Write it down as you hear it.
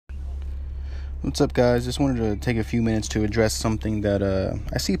What's up, guys? Just wanted to take a few minutes to address something that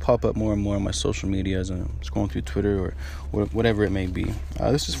I see pop up more and more on my social media as I'm scrolling through Twitter or whatever it may be.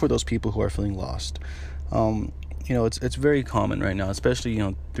 This is for those people who are feeling lost. It's very common right now, especially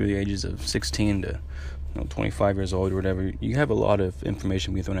through the ages of 16 to 25 years old or whatever. You have a lot of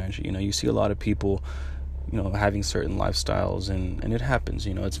information being thrown at you. You see a lot of people having certain lifestyles, and it happens.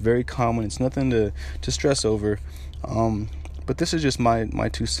 It's very common. It's nothing to stress over. But this is just my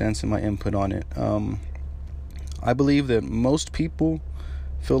 2 cents and my input on it. I believe that most people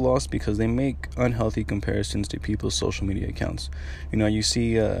feel lost because they make unhealthy comparisons to people's social media accounts. You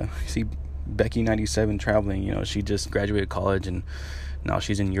see Becky97 traveling. She just graduated college and now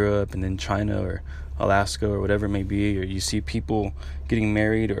she's in Europe and then China or Alaska or whatever it may be. Or you see people getting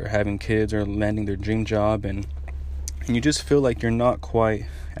married or having kids or landing their dream job, and you just feel like you're not quite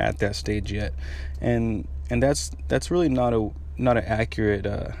at that stage yet. And that's really not an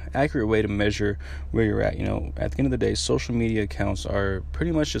accurate way to measure where you're at. At the end of the day, social media accounts are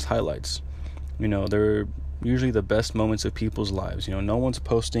pretty much just highlights. They're usually the best moments of people's lives. No one's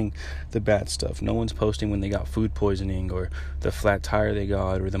posting the bad stuff. No one's posting when they got food poisoning or the flat tire they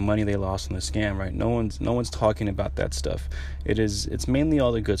got or the money they lost in the scam, right? No one's talking about that stuff. It's mainly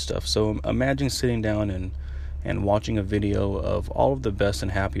all the good stuff. So imagine sitting down and watching a video of all of the best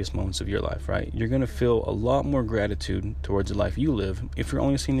and happiest moments of your life, right? You're going to feel a lot more gratitude towards the life you live if you're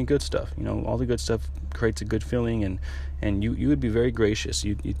only seeing the good stuff. All the good stuff creates a good feeling, and you would be very gracious.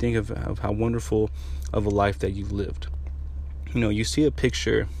 You think of how wonderful of a life that you've lived. You see a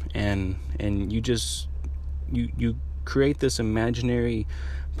picture and you create this imaginary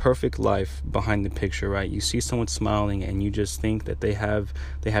perfect life behind the picture, right? You see someone smiling and you just think that they have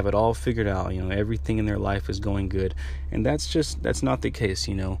it all figured out. Everything in their life is going good, and that's not the case.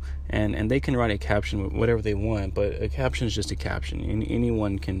 And they can write a caption with whatever they want, but a caption is just a caption.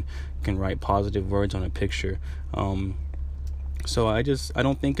 Anyone can write positive words on a picture. So I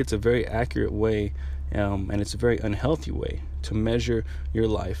don't think it's a very accurate way, and it's a very unhealthy way to measure your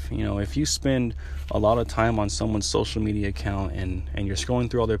life. If you spend a lot of time on someone's social media account and you're scrolling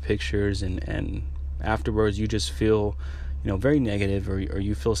through all their pictures and afterwards you just feel very negative, or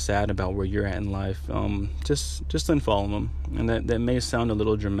you feel sad about where you're at in life, just unfollow them. And that may sound a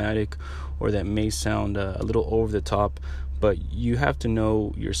little dramatic, or that may sound a little over the top, but you have to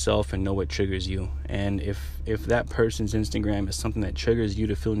know yourself and know what triggers you. And if that person's Instagram is something that triggers you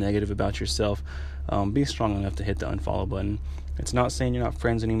to feel negative about yourself, be strong enough to hit the unfollow button. It's not saying you're not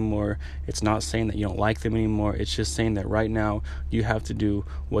friends anymore. It's not saying that you don't like them anymore. It's just saying that right now you have to do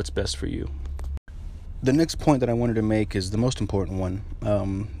what's best for you. The next point that I wanted to make is the most important one.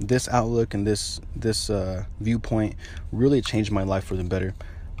 This outlook and this viewpoint really changed my life for the better.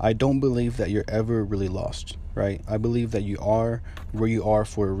 I don't believe that you're ever really lost, right? I believe that you are where you are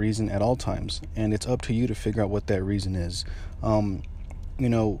for a reason at all times, and it's up to you to figure out what that reason is.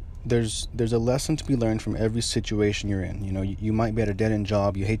 There's a lesson to be learned from every situation you're in. You might be at a dead-end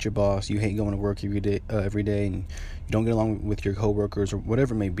job, you hate your boss, you hate going to work every day, and you don't get along with your coworkers or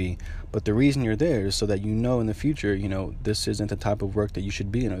whatever it may be. But the reason you're there is so that in the future, this isn't the type of work that you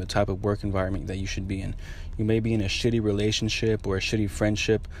should be in, or the type of work environment that you should be in. You may be in a shitty relationship or a shitty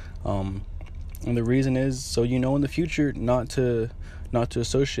friendship, and the reason is so in the future not to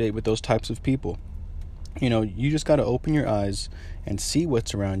associate with those types of people. You just got to open your eyes and see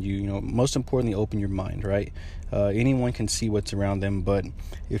what's around you. Most importantly, open your mind, right? Anyone can see what's around them, but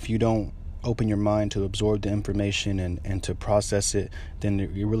if you don't open your mind to absorb the information and to process it, then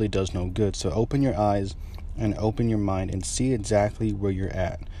it really does no good. So open your eyes and open your mind and see exactly where you're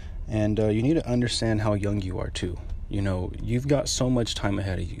at. And you need to understand how young you are too. You've got so much time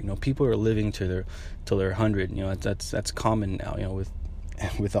ahead of you. People are living till they're 100. That's common now.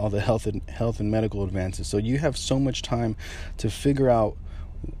 With all the health and medical advances. So you have so much time to figure out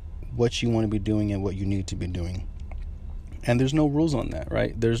what you want to be doing and what you need to be doing. And there's no rules on that,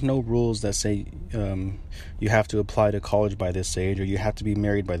 right? There's no rules that say you have to apply to college by this age, or you have to be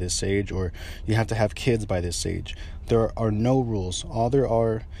married by this age, or you have to have kids by this age. There are no rules. All there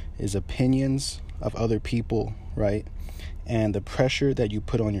are is opinions of other people, right? And the pressure that you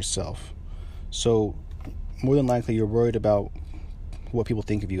put on yourself. So more than likely you're worried about what people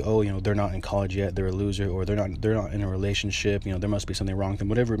think of you. They're not in college yet, they're a loser, or they're not in a relationship, there must be something wrong with them,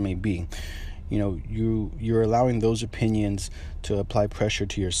 whatever it may be. You're allowing those opinions to apply pressure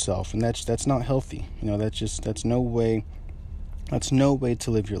to yourself, and that's not healthy. That's no way to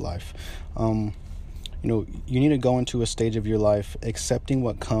live your life. You need to go into a stage of your life accepting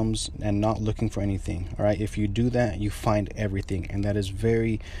what comes and not looking for anything. All right. If you do that, you find everything. And that is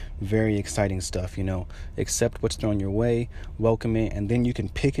very, very exciting stuff. Accept what's thrown your way, welcome it, and then you can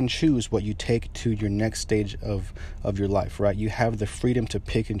pick and choose what you take to your next stage of your life, right? You have the freedom to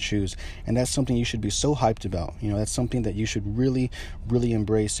pick and choose. And that's something you should be so hyped about. That's something that you should really, really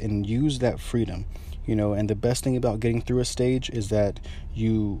embrace and use that freedom. And the best thing about getting through a stage is that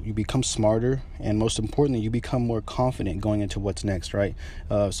you become smarter, and most importantly, you become more confident going into what's next, right?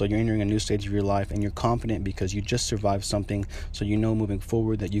 So you're entering a new stage of your life, and you're confident because you just survived something, so moving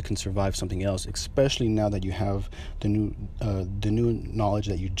forward that you can survive something else, especially now that you have the new knowledge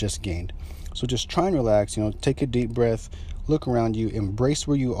that you just gained. So just try and relax, take a deep breath, look around you, embrace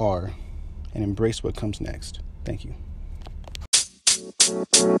where you are, and embrace what comes next. Thank you.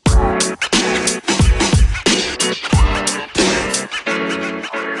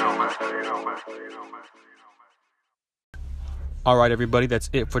 All right, everybody, that's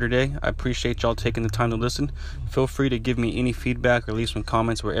it for today. I appreciate y'all taking the time to listen. Feel free to give me any feedback or leave some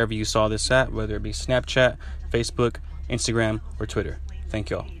comments wherever you saw this at, whether it be Snapchat, Facebook, Instagram, or Twitter. Thank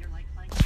y'all.